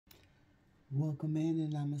Welcome in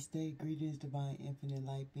and namaste. Greetings, divine infinite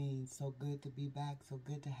light beings. So good to be back. So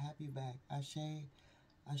good to have you back. Ashe,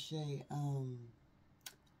 Ashe.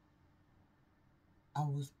 I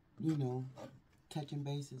was, touching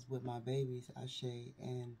bases with my babies, Ashe,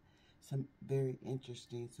 and some very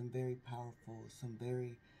interesting, some very powerful, some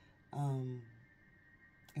very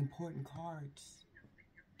important cards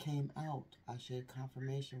came out. Ashe,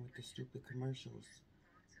 confirmation with the stupid commercials.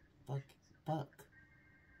 Fuck.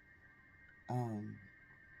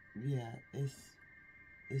 Yeah, it's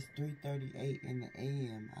 3:38 in the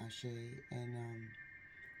AM, Ashe, and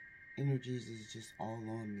energies is just all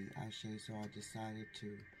on me, Ashe. So I decided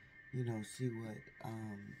to, see what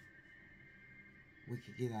we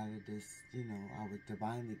could get out of this. I was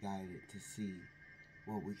divinely guided to see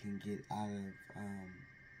what we can get out of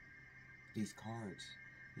these cards.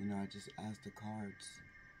 I just asked the cards,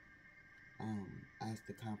 asked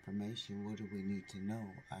the confirmation, what do we need to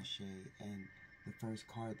know, Ashe? And the first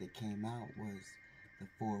card that came out was the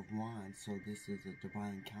Four of Wands. So this is a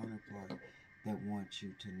divine counterpart that wants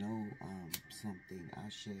you to know something,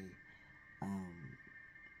 Ashe.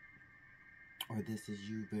 Or this is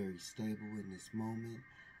you very stable in this moment,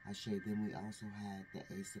 Ashe. Then we also had the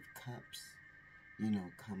Ace of Cups,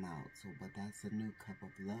 come out. So, but that's a new cup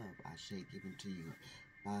of love, Ashe, given to you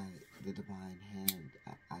by the divine hand,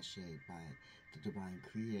 Ashe, by the divine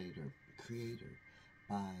creator,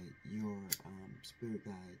 by your spirit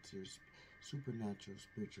guides, your supernatural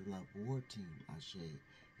spiritual love war team, Ashe,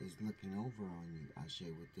 is looking over on you, Ashe,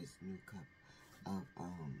 with this new cup of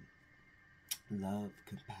love,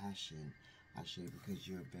 compassion, Ashe, because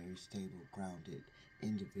you're a very stable, grounded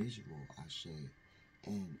individual, Ashe,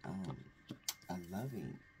 and a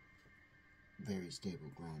loving, very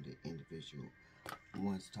stable, grounded individual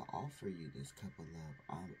wants to offer you this cup of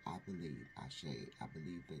love. I believe, Ashe, I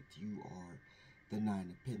believe that you are the Nine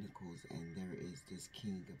of Pentacles, and there is this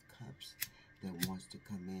King of Cups that wants to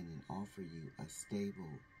come in and offer you a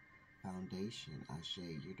stable foundation, Ashe,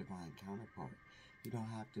 your divine counterpart. You don't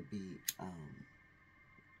have to be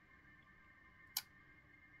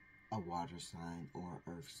a water sign or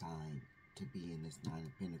earth sign to be in this Nine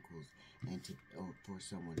of Pentacles, and or for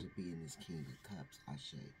someone to be in this King of Cups,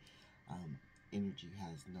 Ashe. Energy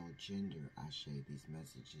has no gender, Ashe. These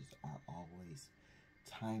messages are always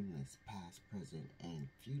timeless, past, present, and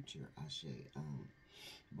future, Ashe.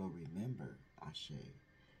 But remember, Ashe,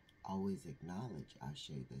 always acknowledge,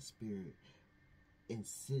 Ashe, that Spirit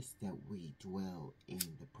insists that we dwell in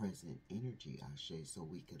the present energy, Ashe, so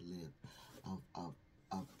we could live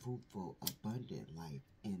a fruitful, abundant life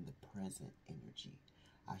in the present energy,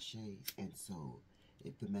 Ashe. And so,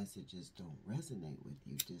 if the messages don't resonate with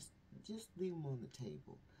you, just leave them on the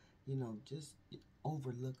table. Just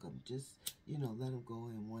overlook them. Just, let them go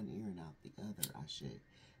in one ear and out the other, Ashe.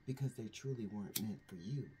 Because they truly weren't meant for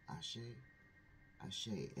you, Ashe.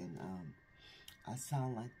 Ashe. And I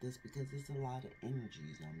sound like this because there's a lot of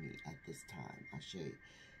energies on me at this time, Ashe.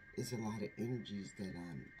 It's a lot of energies that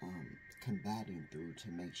I'm combating through to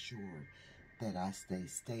make sure that I stay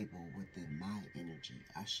stable within my energy,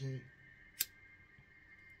 Ashe.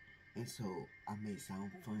 And so, I may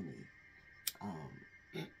sound funny,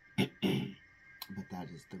 but that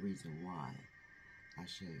is the reason why,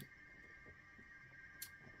 Ashe.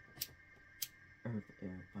 Earth,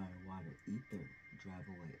 air, fire, water, ether, drive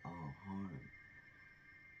away all harm.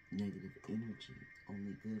 Negative energy,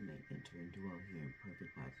 only good may enter and dwell here in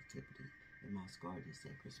perfect positivity in my guarded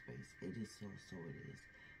sacred space. It is so, so it is,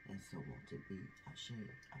 and so won't it be. Ashe,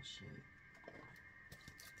 Ashe.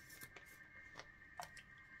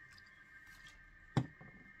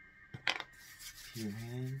 Pure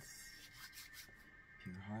hands,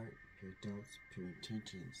 pure heart, pure thoughts, pure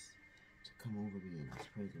intentions to come over me in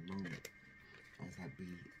this present moment as I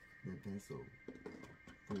be the vessel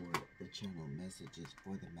for the channel messages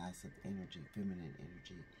for the massive energy, feminine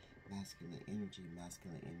energy, masculine energy,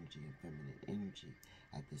 and feminine energy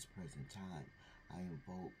at this present time. I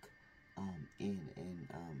invoke in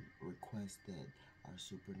and request that our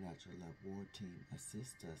supernatural love war team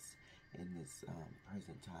assist us in this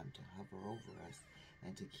present time to hover over us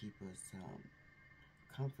and to keep us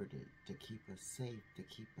comforted, to keep us safe, to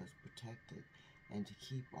keep us protected, and to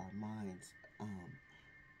keep our minds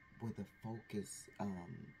with a focus,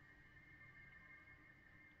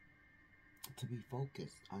 to be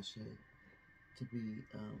focused, Ashe, to be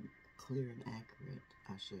clear and accurate,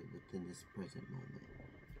 Ashe, within this present moment,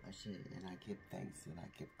 Ashe. And I give thanks and I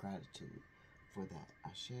give gratitude for that,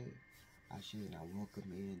 Ashe, Ashe. And I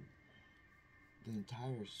welcome in the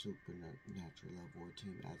entire supernatural love war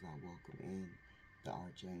team as I welcome in the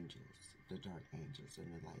archangels, the dark angels, and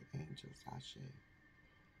the light angels, Ashe.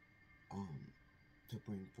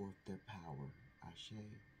 bring forth their power, Ashe,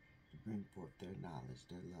 to bring forth their knowledge,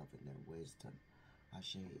 their love, and their wisdom,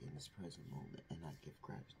 Ashe, in this present moment. And I give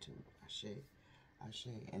gratitude, Ashe,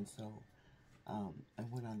 Ashe. And so,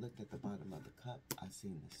 and when I looked at the bottom of the cup, I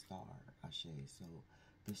seen the star, Ashe. So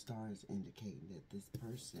the star is indicating that this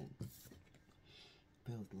person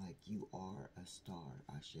feels like you are a star,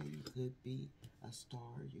 Ashe. You could be a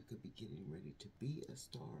star. You could be getting ready to be a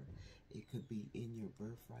star. It could be in your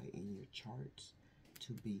birthright, in your charts,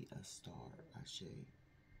 to be a star, Ashe.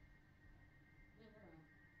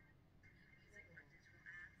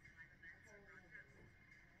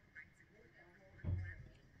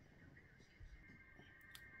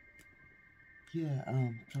 Yeah,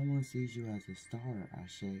 someone sees you as a star,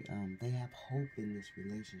 Ashe. They have hope in this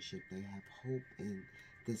relationship. They have hope in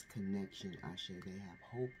this connection, Ashe. They have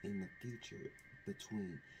hope in the future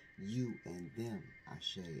between you and them,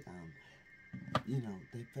 Ashe. You know,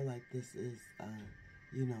 they feel like this is,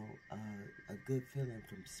 you know, a good feeling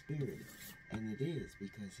from spirit. And it is,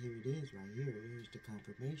 because here it is right here. Here's the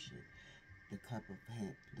confirmation. The cup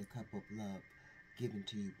of love given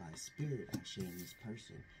to you by spirit, Ashe, and this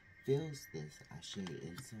person feels this, Ashe.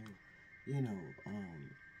 And so, you know,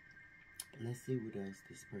 let's see what else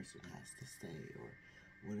this person has to say, or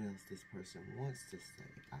what else this person wants to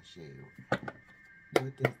say, Ashe, or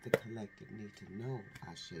what does the collective need to know,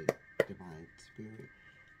 Ashe, divine spirit,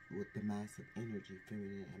 with the massive energy,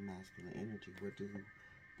 feminine and masculine energy. What do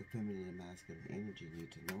the feminine and masculine energy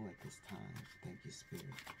need to know at this time? Thank you, spirit,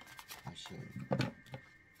 Ashe.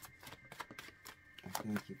 I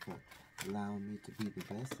thank you for allowing me to be the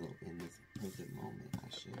vessel in this present moment,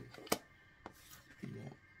 Ashe.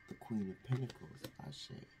 Yeah, the Queen of Pentacles,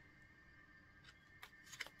 Ashe.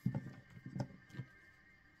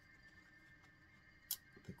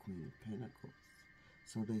 The Queen of Pentacles.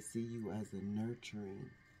 So they see you as a nurturing,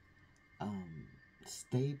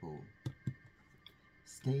 stable,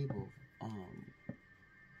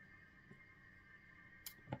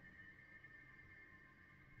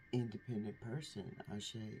 independent person,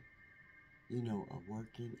 Ashe. You know, a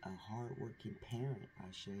hard-working parent,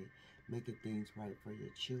 Ashe. Making things right for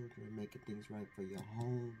your children, making things right for your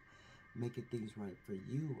home, making things right for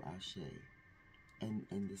you, Ashe.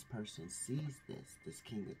 And this person sees this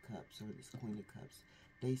King of Cups or this Queen of Cups.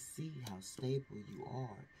 They see how stable you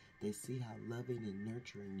are. They see how loving and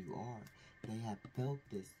nurturing you are. They have felt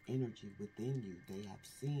this energy within you. They have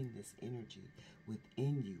seen this energy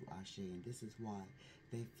within you, Ashe. And this is why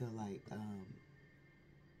they feel like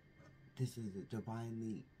this is a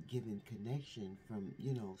divinely given connection from,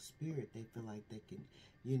 you know, spirit. They feel like they can,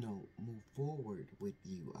 you know, move forward with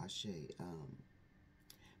you, Ashe.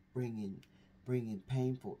 Bringing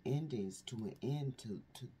painful endings to an end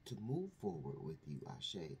to move forward with you,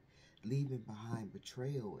 Ashe. Leaving behind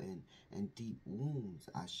betrayal and deep wounds,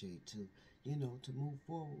 Ashe, to, you know, to move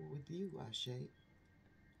forward with you, Ashe.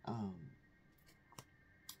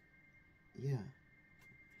 Yeah.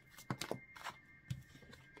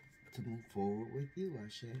 To move forward with you,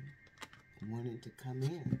 Ashe. Wanting to come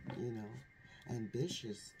in, you know.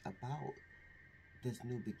 Ambitious about this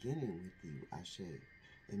new beginning with you, Ashe.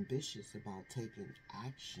 Ambitious about taking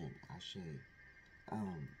action, Ashe.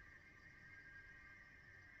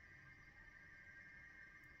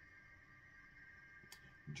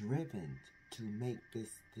 Driven to make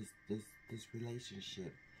this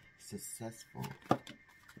relationship successful.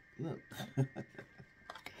 Look,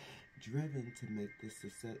 driven to make this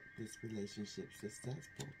relationship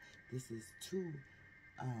successful. This is two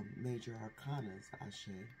major arcanas,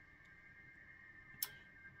 Ashe.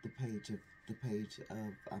 The page.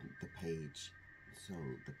 So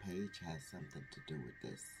the page has something to do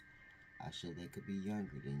with this. Ashe, they could be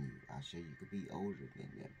younger than you. Ashe, you could be older than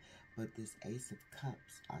them. But this Ace of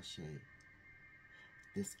Cups, Ashe,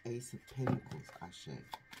 this Ace of Pentacles, Ashe,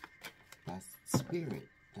 that's spirit.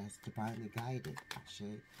 That's divinely guided,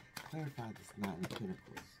 Ashe. Clarify this Nine of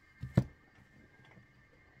Pentacles.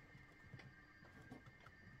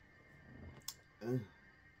 Ugh.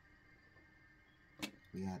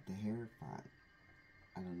 We have the Hierophant.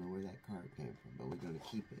 I don't know where that card came from, but we're going to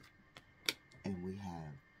keep it. And we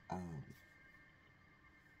have,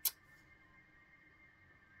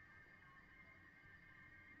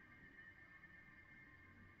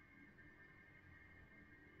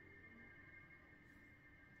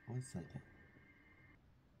 one second.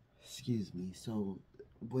 Excuse me. So,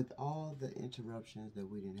 with all the interruptions that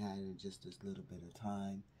we didn't have in just this little bit of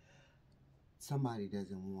time, somebody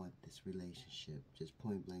doesn't want this relationship, just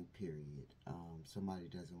point blank period. Somebody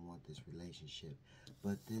doesn't want this relationship,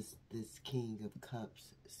 but this King of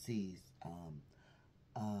Cups sees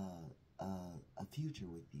a future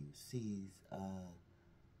with you, sees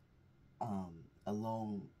a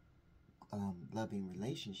long, loving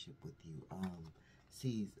relationship with you.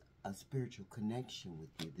 Sees a spiritual connection with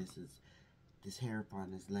you. This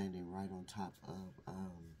Hierophant is landing right on top of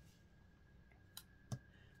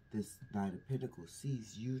this Knight of Pentacles.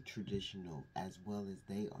 Sees you traditional as well as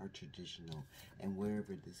they are traditional, and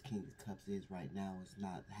wherever this King of Cups is right now is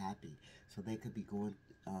not happy. So they could be going,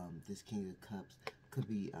 this King of Cups could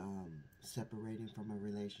be separating from a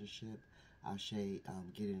relationship. Ashe,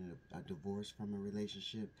 getting a divorce from a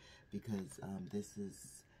relationship, because this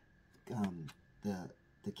is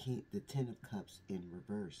the Ten of Cups in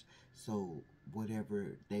reverse. So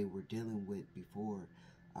whatever they were dealing with before,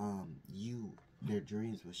 their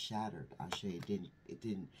dreams were shattered. Ashe, it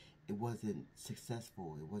wasn't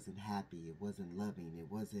successful. It wasn't happy. It wasn't loving. It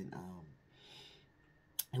wasn't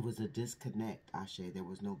it was a disconnect. Ashe, there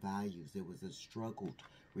was no values. There was a struggled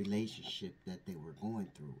relationship that they were going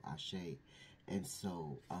through. Ashe, and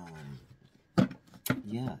so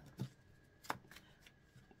yeah,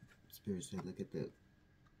 Spirit said, look at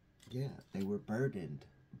they were burdened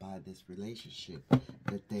by this relationship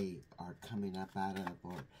that they are coming up out of,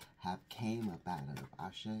 or have came up out of.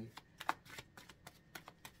 Ashe.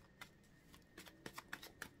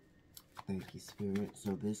 Thank you, Spirit.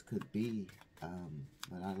 So this could be,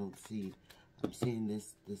 but I don't see, I'm seeing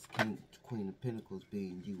this Queen of Pentacles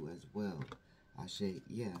being you as well. Ashe,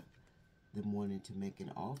 yeah. Them wanting to make an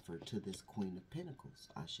offer to this Queen of Pentacles,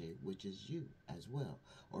 Ashe, which is you as well,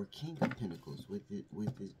 or King of Pentacles,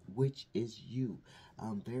 which is you.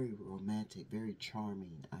 Very romantic, very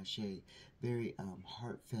charming, Ashe, very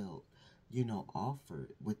heartfelt, offer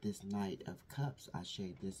with this Knight of Cups,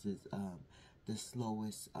 Ashe. This is the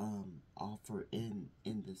slowest offer in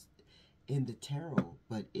the tarot,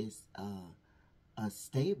 but it's a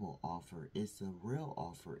stable offer. It's a real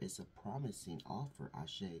offer. It's a promising offer,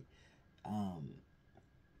 Ashe.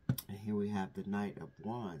 And here we have the Knight of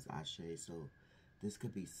Wands, Ashe. So this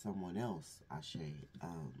could be someone else, Ashe.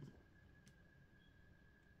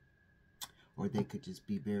 Or they could just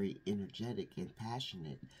be very energetic and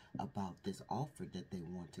passionate about this offer that they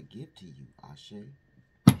want to give to you, Ashe.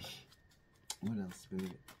 What else,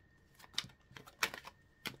 Spirit?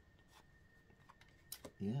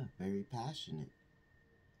 Yeah, very passionate.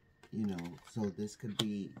 So this could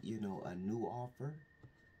be, a new offer.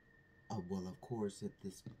 Well, of course, if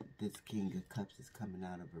this King of Cups is coming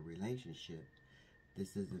out of a relationship,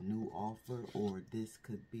 this is a new offer, or this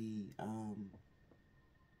could be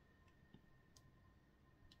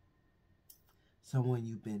someone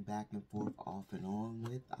you've been back and forth off and on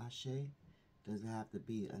with, Ashe. Doesn't have to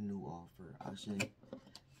be a new offer, Ashe. It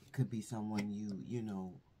could be someone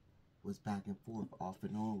you was back and forth off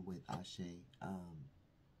and on with, Ashe.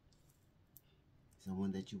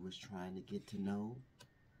 Someone that you was trying to get to know,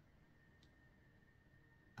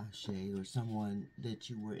 Ashe, or someone that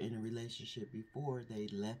you were in a relationship before, they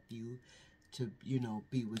left you to,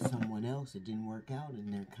 be with someone else. It didn't work out,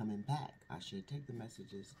 and they're coming back. Ashe, take the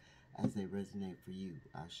messages as they resonate for you,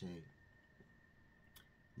 Ashe.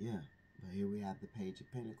 Yeah, but here we have the Page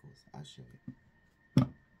of Pentacles, Ashe.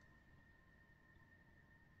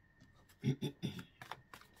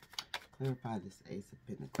 Clarify this Ace of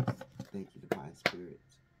Pentacles. Thank you, Divine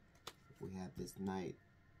Spirits. We have this Knight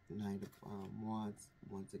of Wands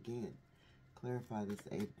once again. Clarify this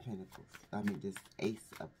Eight of Pentacles. This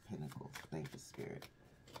Ace of Pentacles. Thank you, Spirit.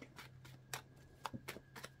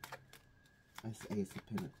 That's Ace of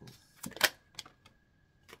Pentacles.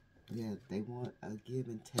 Yeah, they want a give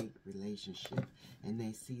and take relationship, and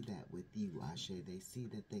they see that with you, Ashe. They see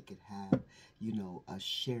that they could have, a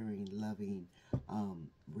sharing, loving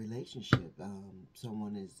relationship.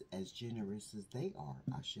 Someone as generous as they are,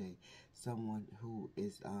 Ashe. Someone who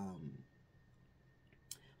is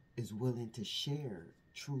willing to share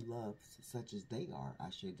true love such as they are,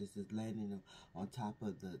 Ashe. This is landing on top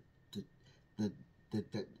of the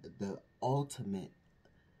ultimate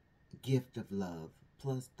gift of love,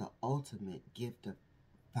 plus the ultimate gift of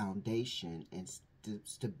foundation and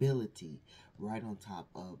stability, right on top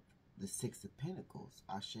of the Six of Pentacles,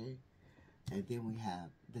 Ashe. And then we have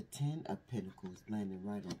the Ten of Pentacles landing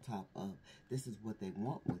right on top of, this is what they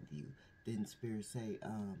want with you. Didn't Spirit say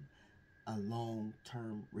a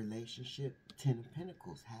long-term relationship? Ten of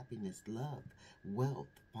Pentacles, happiness, love, wealth,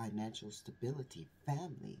 financial stability,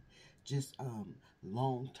 family, just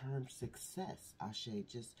long-term success, Ashe.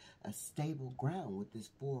 Just a stable ground with this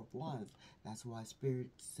Four of Wands. That's why Spirit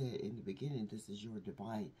said in the beginning, this is your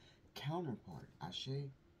divine counterpart, Ashe.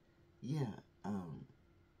 Yeah,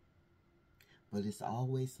 but it's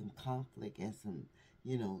always some conflict and some,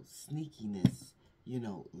 sneakiness you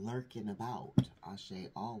know, lurking about, Ashe,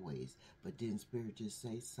 always. But didn't Spirit just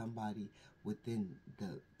say somebody within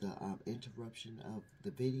the interruption of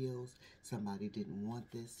the videos, somebody didn't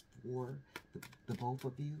want this for the both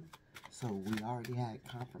of you? So we already had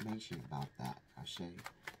confirmation about that, Ashe.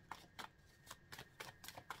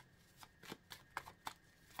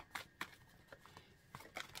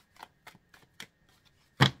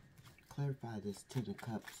 Clarify this Ten of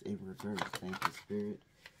Cups in reverse. Thank you, Spirit.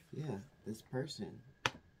 Yeah, this person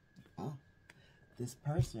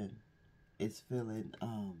is feeling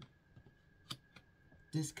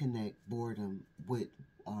disconnect, boredom with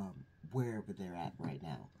wherever they're at right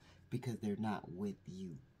now, because they're not with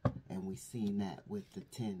you. And we've seen that with the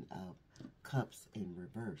Ten of Cups in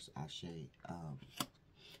reverse, Ashe.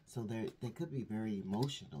 So they could be very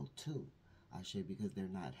emotional too, Ashe, because they're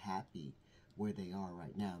not happy where they are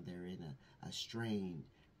right now. They're in a strained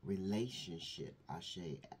relationship,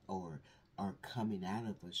 Ashe, or are coming out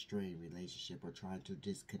of a strained relationship, or trying to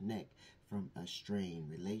disconnect from a strained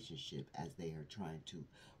relationship as they are trying to,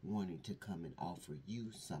 wanting to come and offer you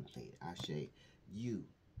something, Ashe. You,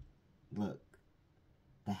 look,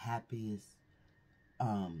 the happiest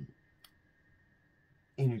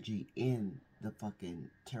energy in the fucking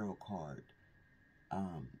tarot card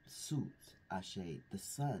suits, Ashe. The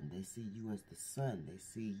sun, they see you as the sun. They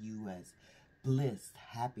see you as bliss,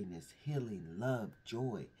 happiness, healing, love,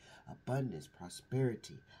 joy, abundance,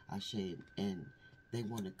 prosperity, Ashe. And they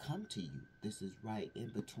want to come to you. This is right in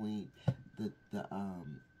between the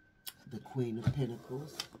Queen of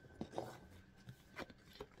Pentacles.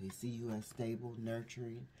 They see you as stable,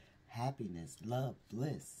 nurturing, happiness, love,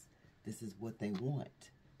 bliss. This is what they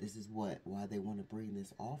want. This is why they want to bring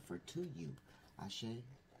this offer to you, Ashe.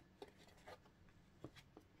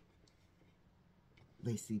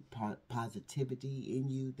 They see positivity in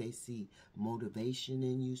you. They see motivation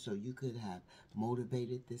in you. So you could have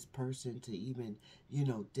motivated this person to even, you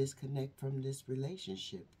know, disconnect from this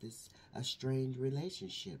relationship, this estranged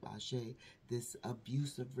relationship, Ashe, this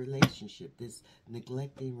abusive relationship, this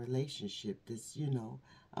neglecting relationship, this, you know,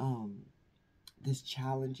 this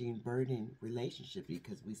challenging, burden relationship,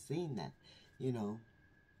 because we've seen that, you know.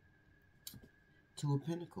 Two of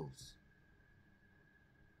Pentacles.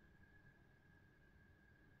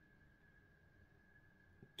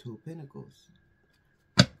 Two of Pentacles.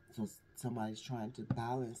 So somebody's trying to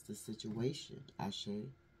balance the situation, Ashe.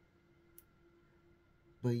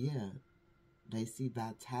 But yeah, they see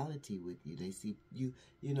vitality with you. They see you,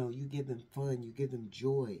 you know, you give them fun, you give them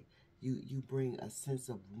joy. You bring a sense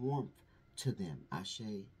of warmth to them, Ashe.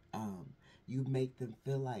 You make them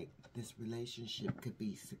feel like this relationship could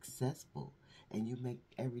be successful. And you make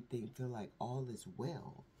everything feel like all is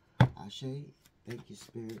well, Ashe. Thank you,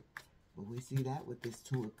 Spirit. But we see that with this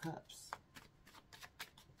Two of Cups.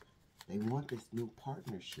 They want this new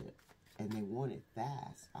partnership, and they want it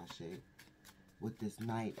fast, Ashe. With this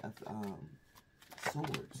Knight of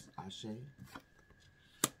Swords, Ashe.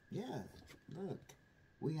 Yeah, look.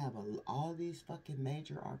 We have all these fucking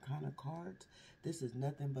major arcana cards. This is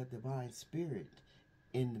nothing but divine spirit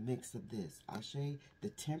in the mix of this, Ashe. The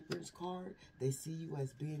Temperance card, they see you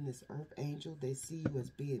as being this earth angel. They see you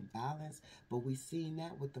as being balanced. But we seen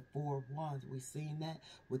that with the Four of Wands. We seen that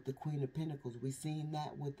with the Queen of Pentacles. We seen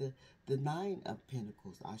that with the Nine of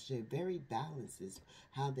Pentacles, Ashe. Very balanced is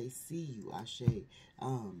how they see you, Ashe.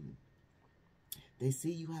 They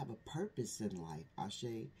see you have a purpose in life,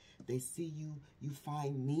 Ashe. They see you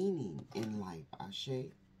find meaning in life,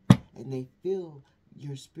 Ashe. And they feel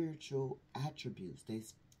your spiritual attributes.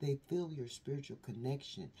 They feel your spiritual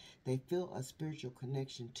connection. They feel a spiritual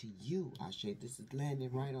connection to you, Ashe. This is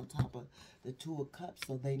landing right on top of the Two of Cups.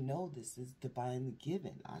 So they know this is divinely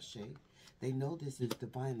given, Ashe. They know this is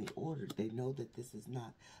divinely ordered. They know that this is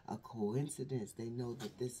not a coincidence. They know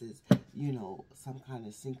that this is, you know, some kind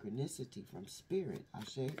of synchronicity from Spirit,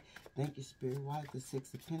 Ashe. Thank you, Spirit. Why is the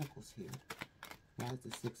Six of Pentacles here? Why is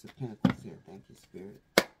the Six of Pentacles here? Thank you, Spirit.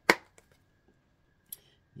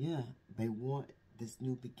 Yeah, they want this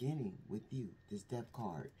new beginning with you, this Death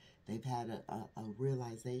card. They've had a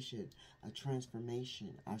realization, a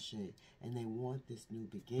transformation, Ashe, and they want this new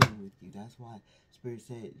beginning with you. That's why Spirit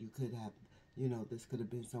said you could have, you know, this could have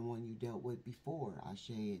been someone you dealt with before, Ashe,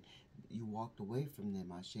 and you walked away from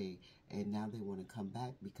them, Ashe, and now they want to come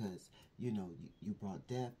back because, you know, you brought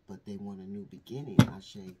death, but they want a new beginning,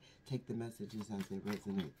 Ashe. Take the messages as they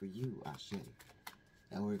resonate for you, Ashe.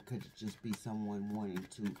 Or it could just be someone wanting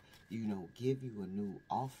to, you know, give you a new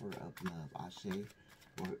offer of love, Ashe.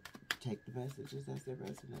 Or take the messages as they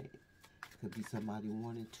resonate. could be somebody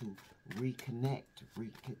wanting to reconnect,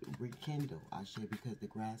 rekindle, Ashe, because the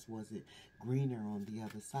grass wasn't greener on the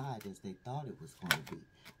other side as they thought it was going to be.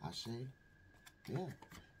 Ashe. Yeah.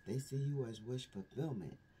 They see you as wish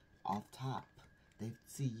fulfillment off top. They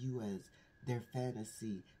see you as their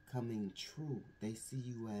fantasy coming true. They see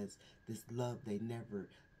you as this love they never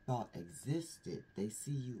thought existed. They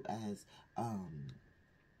see you as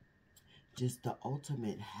just the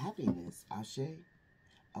ultimate happiness, Ashe.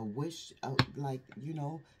 A wish, like, you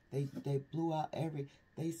know, they blew out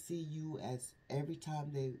they see you as every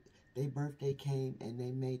time their birthday came and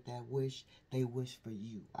they made that wish, they wish for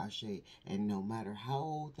you, Ashe. And no matter how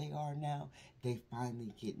old they are now, they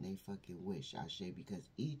finally getting their fucking wish, Ashe. Because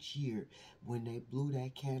each year when they blew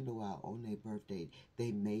that candle out on their birthday,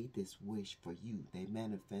 they made this wish for you. They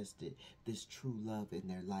manifested this true love in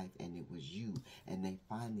their life, and it was you. And they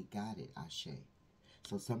finally got it, Ashe.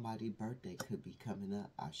 So somebody's birthday could be coming up,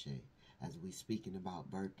 Ashe, as we speaking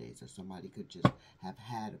about birthdays. Or somebody could just have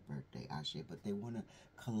had a birthday, Ashe, but they want to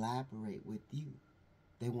collaborate with you.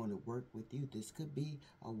 They want to work with you. This could be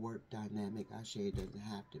a work dynamic, Ashe. It doesn't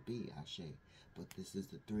have to be, Ashe. But this is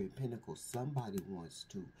the Three of Pentacles. Somebody wants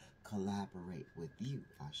to collaborate with you,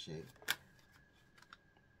 Ashe.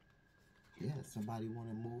 Yeah, somebody want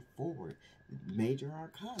to move forward. Major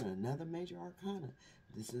Arcana, another Major Arcana.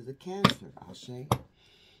 This is a Cancer, Ashe.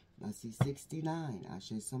 I see 69.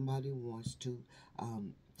 Ashe, somebody wants to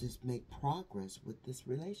just make progress with this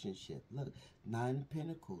relationship. Look, 9 of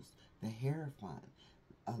Pentacles, the Hierophant.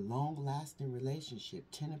 A long-lasting relationship.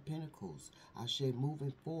 10 of Pentacles. Ashe,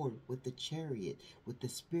 moving forward with the Chariot, with the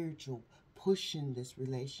spiritual, pushing this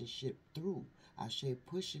relationship through. Ashe,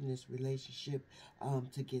 pushing this relationship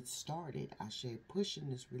to get started. Ashe,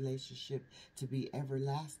 pushing this relationship to be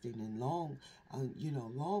everlasting and long,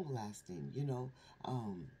 long-lasting,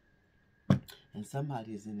 and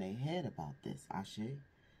somebody is in their head about this, Ashe.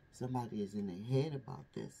 Somebody is in their head about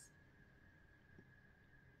this.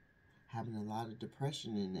 Having a lot of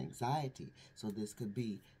depression and anxiety. So this could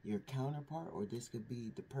be your counterpart, or this could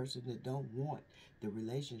be the person that don't want the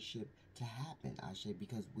relationship to happen, Ashe,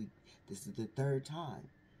 because this is the third time.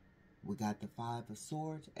 We got the 5 of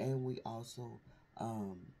Swords, and we also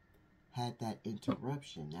had that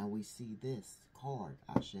interruption. Now we see this card,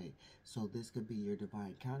 Ashe. So this could be your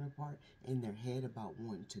divine counterpart in their head about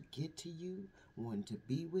wanting to get to you, wanting to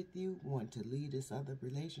be with you, wanting to leave this other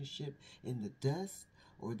relationship in the dust.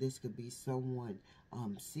 Or this could be someone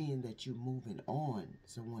seeing that you're moving on,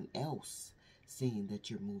 someone else seeing that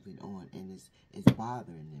you're moving on, and it's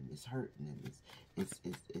bothering them, it's hurting them, it's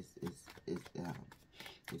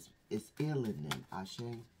ailing them, Ashe.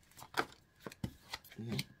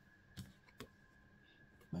 Yeah.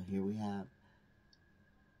 But here we have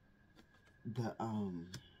the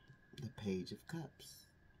Page of Cups.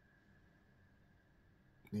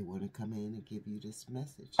 They want to come in and give you this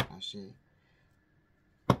message, Ashe.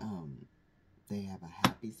 They have a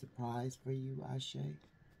happy surprise for you, Ashe.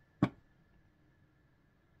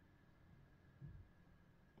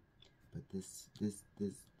 But this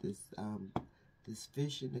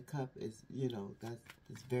fish in the cup is,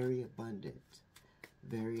 that's very abundant.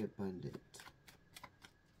 Very abundant.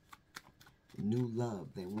 New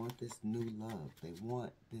love. They want this new love. They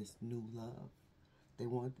want this new love. They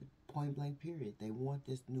want the point blank period. They want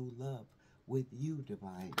this new love with you,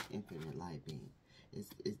 divine infinite light being.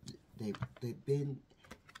 They've been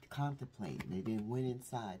contemplating. They didn't went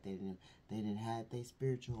inside. They didn't have their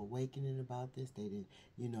spiritual awakening about this. They didn't,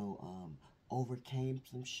 overcame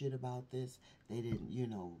some shit about this. They didn't,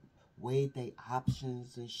 weighed their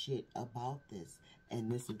options and shit about this. And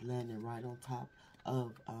this is landing right on top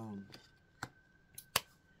of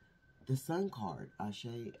the Sun card, Ashe.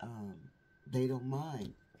 They don't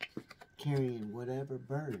mind carrying whatever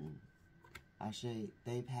burden. Ashe,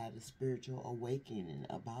 they've had a spiritual awakening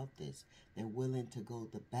about this. They're willing to go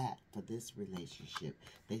the bat for this relationship.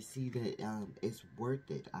 They see that it's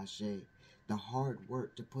worth it, Ashe. The hard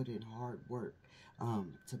work, to put in hard work,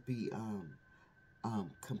 to be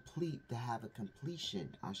complete, to have a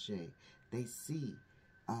completion, Ashe. They see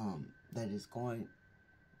that it's going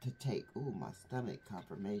to take, ooh, my stomach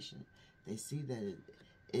confirmation. They see that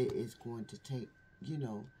it is going to take,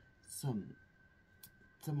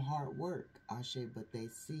 some hard work, Ashe, but they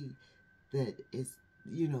see that it's,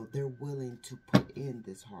 they're willing to put in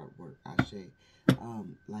this hard work, Ashe.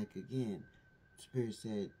 Like again, Spirit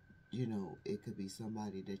said, it could be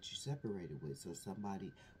somebody that you separated with. So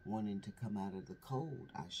somebody wanting to come out of the cold,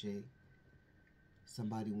 Ashe.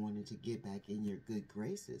 Somebody wanting to get back in your good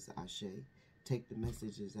graces, Ashe. Take the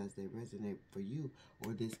messages as they resonate for you.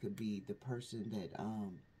 Or this could be the person that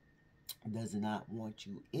does not want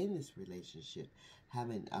you in this relationship,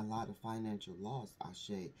 having a lot of financial loss,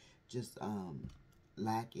 Ashe, just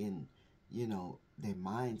lacking, their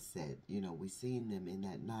mindset. We seen them in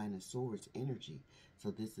that Nine of Swords energy.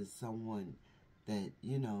 So this is someone that,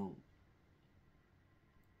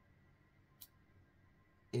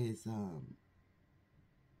 is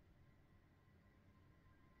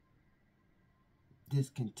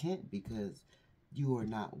discontent because you are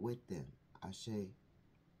not with them, Ashe.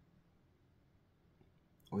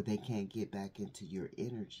 Or they can't get back into your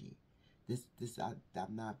energy.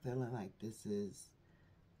 I'm not feeling like this is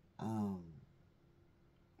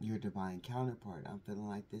your divine counterpart. I'm feeling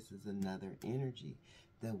like this is another energy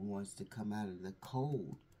that wants to come out of the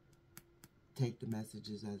cold. Take the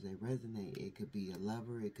messages as they resonate. It could be a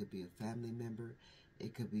lover, it could be a family member,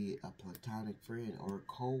 it could be a platonic friend or a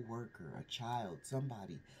co-worker, a child.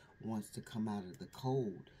 Somebody wants to come out of the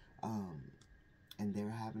cold. And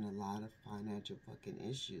they're having a lot of financial fucking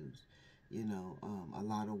issues, a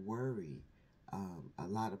lot of worry, a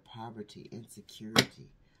lot of poverty, insecurity.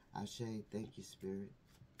 Ashe, thank you, Spirit.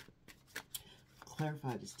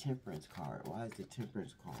 Clarify this Temperance card. Why is the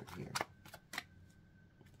Temperance card here?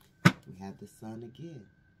 We have the Sun again.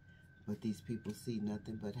 But these people see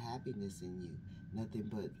nothing but happiness in you. Nothing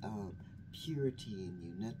but purity in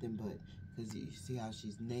you. Nothing but, because you see how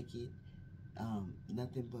she's naked.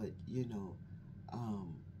 Nothing but,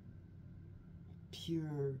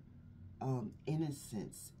 pure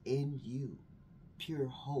innocence in you, pure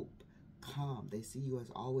hope, calm. They see you as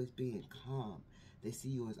always being calm. They see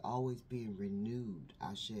you as always being renewed,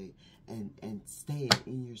 Ashe, and staying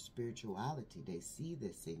in your spirituality. They see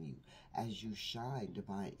this in you as you shine,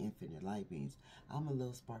 divine infinite light beings. I'm a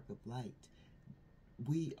little spark of light.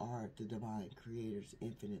 We are the divine creators,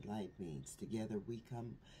 infinite light beings. Together we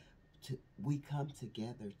come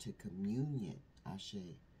together to communion,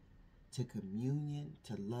 Ashe. To communion,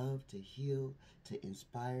 to love, to heal, to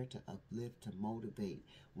inspire, to uplift, to motivate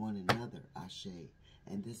one another, Ashe.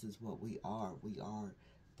 And this is what we are. We are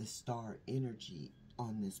the star energy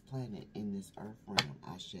on this planet, in this earth realm,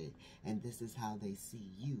 Ashe. And this is how they see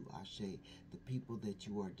you, Ashe. The people that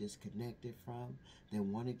you are disconnected from, they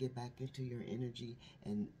want to get back into your energy,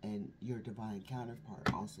 and your divine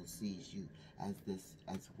counterpart also sees you as this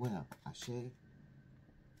as well, Ashe.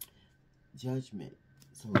 Judgment.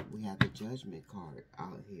 So we have the Judgment card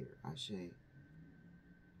out here, Ashe.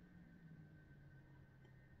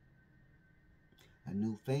 A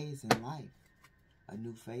new phase in life. A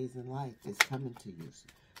new phase in life is coming to you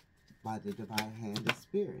by the divine hand of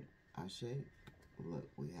Spirit, Ashe. Look,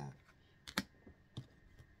 we have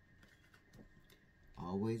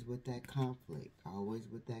always with that conflict. Always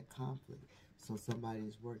with that conflict. So somebody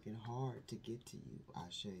is working hard to get to you,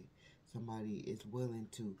 Ashe. Somebody is willing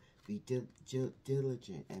to be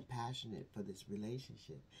diligent and passionate for this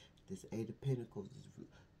relationship. This Eight of Pentacles is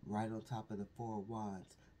right on top of the Four of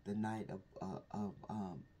Wands. The Knight of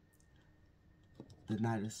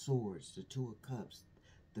Swords, the Two of Cups,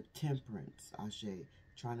 the Temperance, Ashe.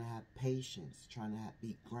 Trying to have patience, trying to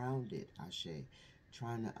be grounded, Ashe.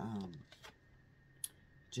 Trying to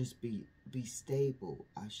just be stable,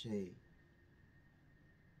 Ashe.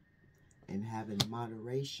 And having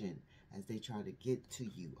moderation as they try to get to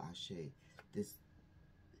you, Ashe. This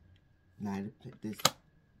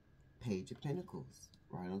Page of Pentacles,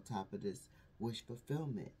 right on top of this wish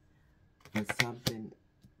fulfillment. But something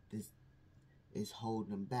is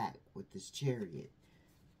holding them back with this Chariot.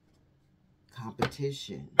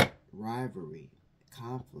 Competition, rivalry,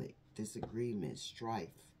 conflict, disagreement, strife,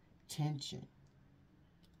 tension.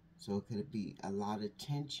 So it could be a lot of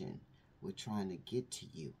tension with trying to get to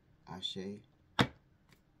you, Ashe.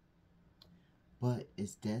 But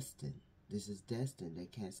it's destined. This is destined. They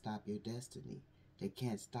can't stop your destiny. They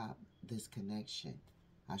can't stop this connection,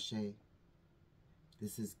 Ashe.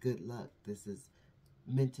 This is good luck. This is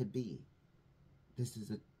meant to be. This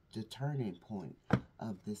is the turning point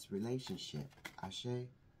of this relationship, Ashe.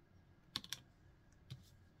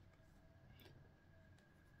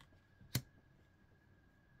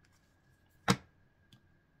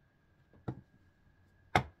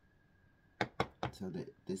 So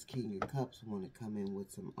that this King of Cups want to come in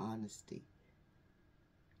with some honesty.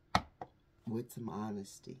 With some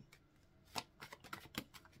honesty.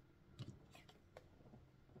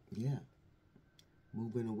 Yeah.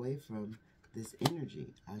 Moving away from this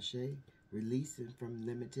energy, Ashe. Releasing from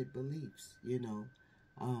limited beliefs,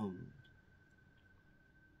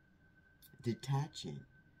 detaching,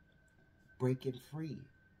 breaking free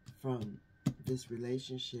from this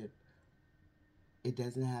relationship. It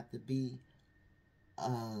doesn't have to be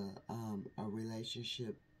a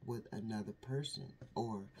relationship with another person,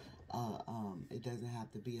 or it doesn't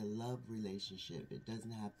have to be a love relationship. It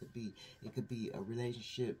doesn't have to be, it could be a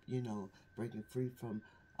relationship, you know, breaking free from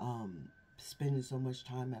spending so much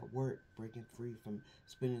time at work, breaking free from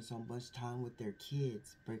spending so much time with their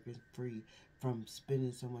kids, breaking free from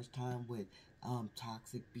spending so much time with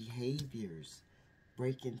toxic behaviors,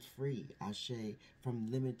 breaking free, Ashe, from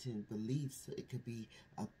limiting beliefs. It could be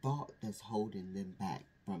a thought that's holding them back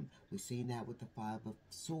from, we've seen that with the Five of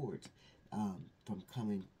Swords, from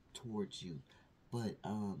coming towards you. But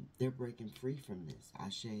they're breaking free from this,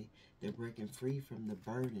 Ashe. They're breaking free from the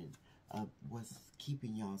burden of what's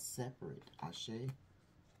keeping y'all separate, Ashe.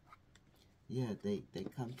 Yeah, they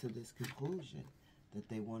come to this conclusion that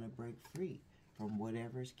they want to break free from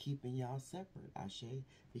whatever's keeping y'all separate, Ashe,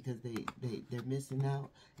 because they're missing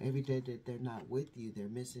out every day that they're not with you. They're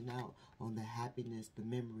missing out on the happiness, the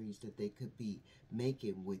memories that they could be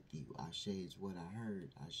making with you, Ashe, is what I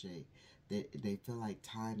heard, Ashe. They feel like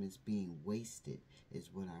time is being wasted, is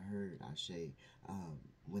what I heard, Ashe,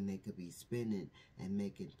 when they could be spending and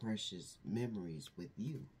making precious memories with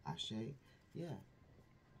you, Ashe. Yeah.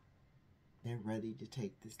 They're ready to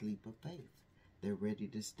take this leap of faith. They're ready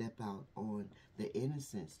to step out on the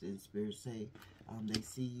innocence. The Spirit say they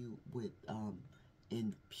see you with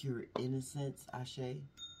in pure innocence, Ashe.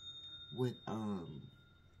 With my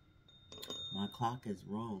clock is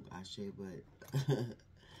wrong, Ashe, but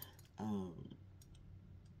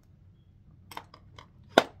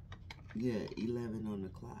yeah, 11 on the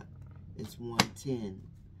clock. It's 1:10,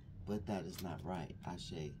 but that is not right,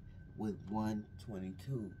 Ashe. With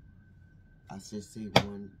 1:22. I should say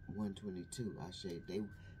 122. Ashe. They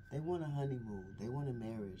want a honeymoon. They want a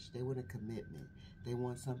marriage. They want a commitment. They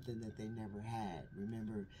want something that they never had.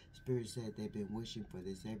 Remember, Spirit said they've been wishing for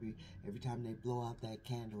this. Every time they blow out that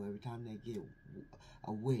candle, every time they get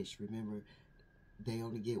a wish, remember, they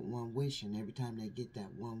only get one wish, and every time they get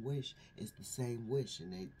that one wish, it's the same wish,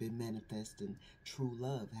 and they've been manifesting true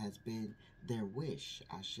love has been their wish,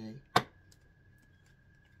 Ashe.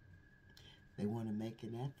 They want to make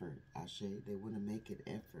an effort, Ashe. They want to make an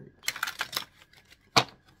effort.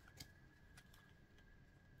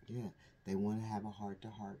 Yeah, they want to have a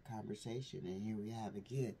heart-to-heart conversation. And here we have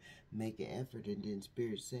again, make an effort. And then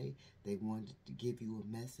Spirit say they wanted to give you a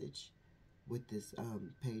message with this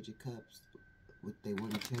Page of Cups. They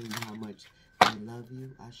want to tell you how much they love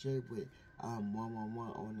you, Ashe, with 111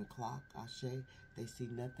 on the clock, Ashe. They see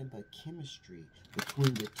nothing but chemistry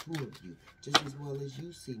between the two of you, just as well as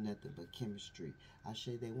you see nothing but chemistry,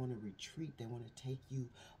 Ashe. They want to retreat. They want to take you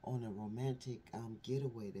on a romantic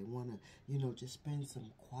getaway. They want to, you know, just spend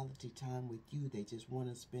some quality time with you. They just want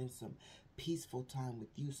to spend some peaceful time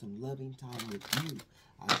with you, some loving time with you,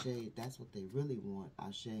 Ashe. That's what they really want,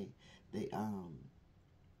 Ashe.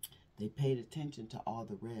 They paid attention to all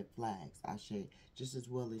the red flags, Ashe, just as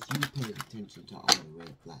well as you paid attention to all the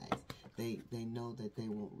red flags. They know that they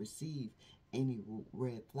won't receive any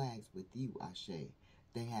red flags with you, Ashe.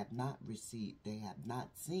 They have not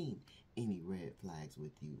seen any red flags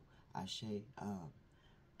with you, Ashe.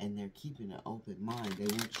 And they're keeping an open mind. They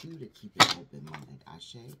want you to keep an open mind,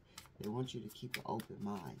 Ashe. They want you to keep an open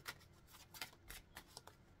mind.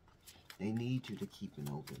 They need you to keep an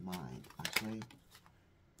open mind, Ashe.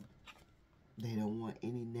 They don't want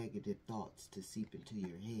any negative thoughts to seep into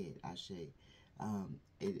your head, Ashe.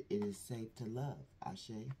 It is safe to love,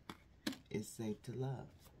 Ashe. It's safe to love.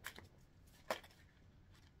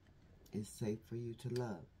 It's safe for you to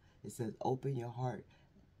love. It says open your heart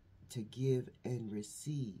to give and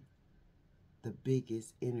receive the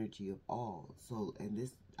biggest energy of all. So, and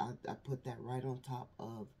this, I put that right on top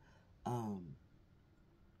of, I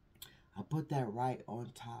put that right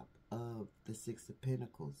on top of the Six of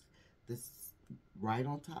Pentacles. This right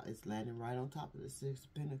on top, it's landing right on top of the Six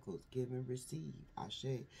of Pentacles. Give and receive,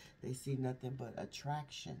 Ashe. They see nothing but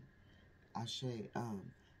attraction, Ashe.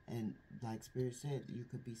 And like Spirit said, you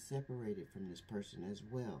could be separated from this person as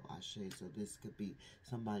well, Ashe. So this could be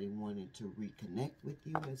somebody wanting to reconnect with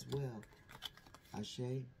you as well,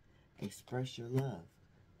 Ashe. Express your love.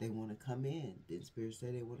 They want to come in. The Spirit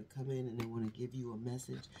said they want to come in and they want to give you a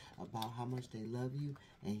message about how much they love you.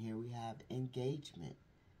 And here we have engagement,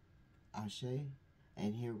 Ashe.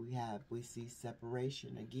 And here we see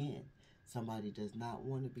separation again. Somebody does not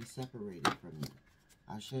want to be separated from you,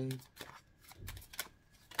 Ashe.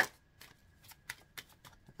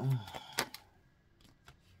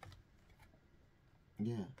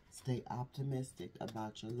 Yeah, stay optimistic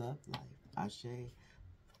about your love life, Ashe.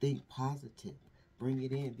 Think positive. Bring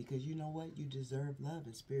it in, because you know what? You deserve love,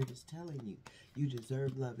 and Spirit is telling you. You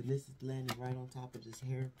deserve love, and this is landing right on top of this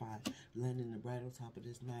Hierophant, landing right on top of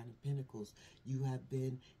this Nine of Pentacles. You have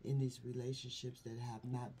been in these relationships that have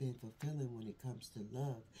not been fulfilling when it comes to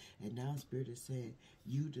love, and now Spirit is saying,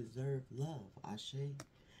 you deserve love, Ashe.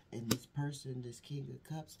 And this person, this King of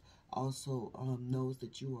Cups, also knows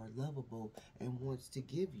that you are lovable and wants to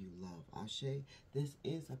give you love, Ashe. This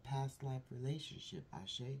is a past life relationship,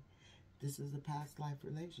 Ashe. This is a past life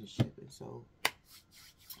relationship. And so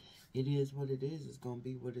it is what it is. It's going to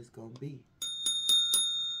be what it's going to be.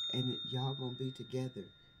 And y'all going to be together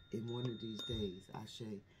in one of these days,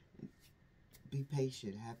 Ashe. Be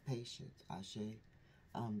patient. Have patience, Ashe.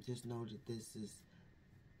 Just know that this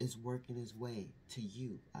is working its way to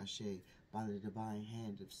you, Ashe, by the divine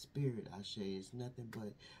hand of Spirit, Ashe. It's nothing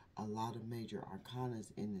but a lot of major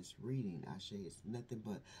arcanas in this reading, Ashe. It's nothing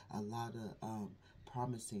but a lot of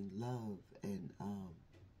promising love and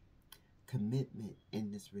commitment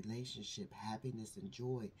in this relationship, happiness and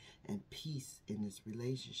joy and peace in this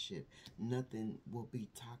relationship. Nothing will be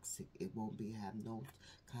toxic. It won't have no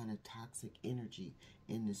kind of toxic energy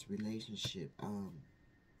in this relationship.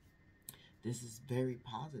 This is very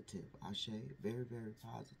positive, Ashe. Very, very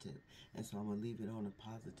positive. And so I'm going to leave it on a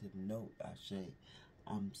positive note, Ashe.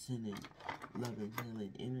 I'm sending love and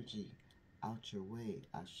healing energy out your way,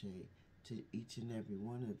 Ashe, to each and every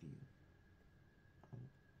one of you.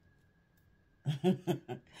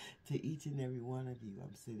 To each and every one of you,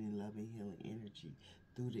 I'm sending love and healing energy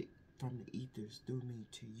from the ethers through me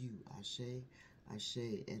to you, Ashe,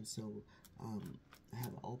 Ashe. And so have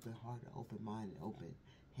an open heart, an open mind, and open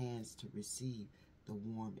hands to receive the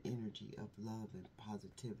warm energy of love and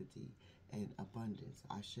positivity and abundance.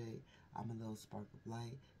 Ashe, I'm a little spark of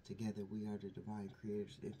light. Together we are the divine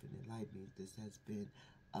creators, infinite light beings. This has been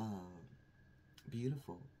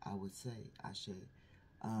beautiful, I would say, Ashe.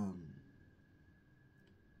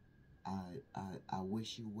 I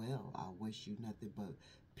wish you well. I wish you nothing but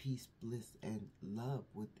peace, bliss, and love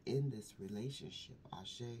within this relationship,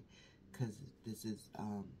 Ashe, because this is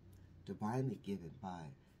divinely given by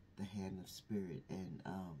the hand of Spirit, and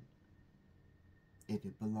if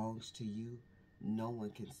it belongs to you, no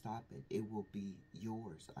one can stop it. It will be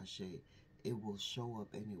yours, Ashe. It will show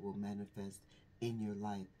up and it will manifest in your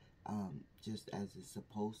life just as it's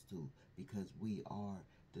supposed to, because we are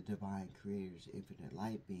the divine creators, infinite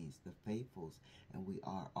light beings, the faithfuls, and we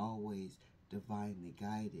are always divinely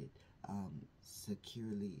guided,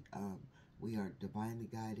 securely. We are divinely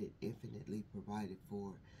guided, infinitely provided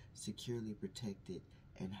for, securely protected,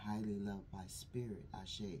 and highly loved by Spirit,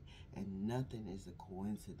 Ashe. And nothing is a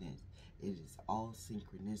coincidence. It is all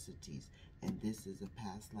synchronicities. And this is a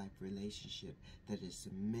past life relationship that is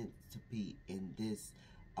meant to be in this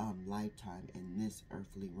lifetime, in this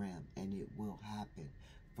earthly realm. And it will happen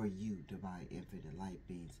for you, divine infinite light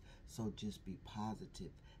beings. So just be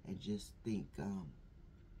positive and just think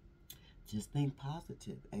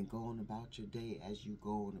positive and go on about your day as you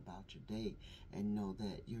go on about your day, and know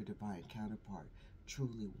that your divine counterpart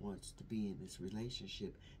truly wants to be in this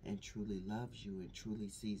relationship and truly loves you and truly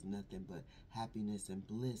sees nothing but happiness and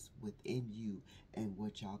bliss within you and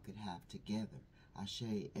what y'all could have together,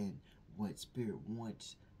 Ashe, and what Spirit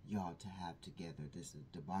wants y'all to have together. This is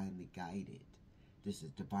divinely guided. This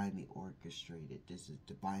is divinely orchestrated. This is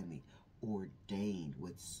divinely ordained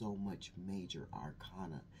with so much major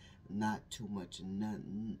arcana. Not too much,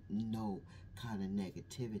 no kind of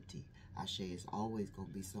negativity. Ashe, is always going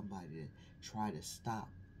to be somebody to try to stop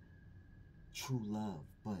true love,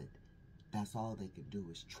 but that's all they can do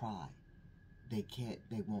is try. They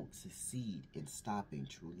won't succeed in stopping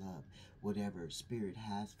true love. Whatever Spirit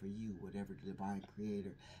has for you, whatever the divine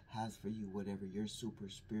creator has for you, whatever your super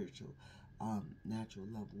spiritual natural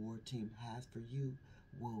love war team has for you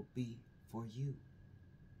will be for you.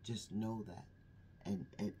 Just know that and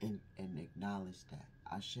acknowledge that.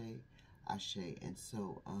 Ashe, Ashe. And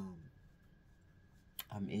so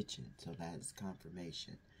I'm itching, so that is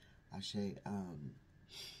confirmation. Ashe, I'm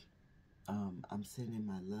sending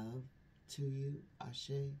my love to you,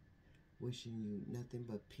 Ashe. Wishing you nothing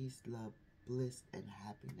but peace, love, bliss, and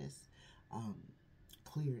happiness.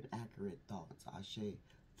 Clear and accurate thoughts, Ashe,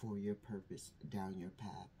 for your purpose down your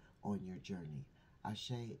path on your journey.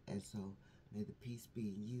 Ashe, and so may the peace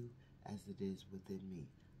be in you as it is within me.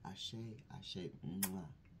 Ashe, Ashe, mwah,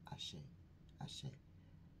 Ashe, Ashe.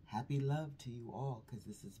 Happy love to you all, because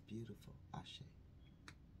this is beautiful. Ashe.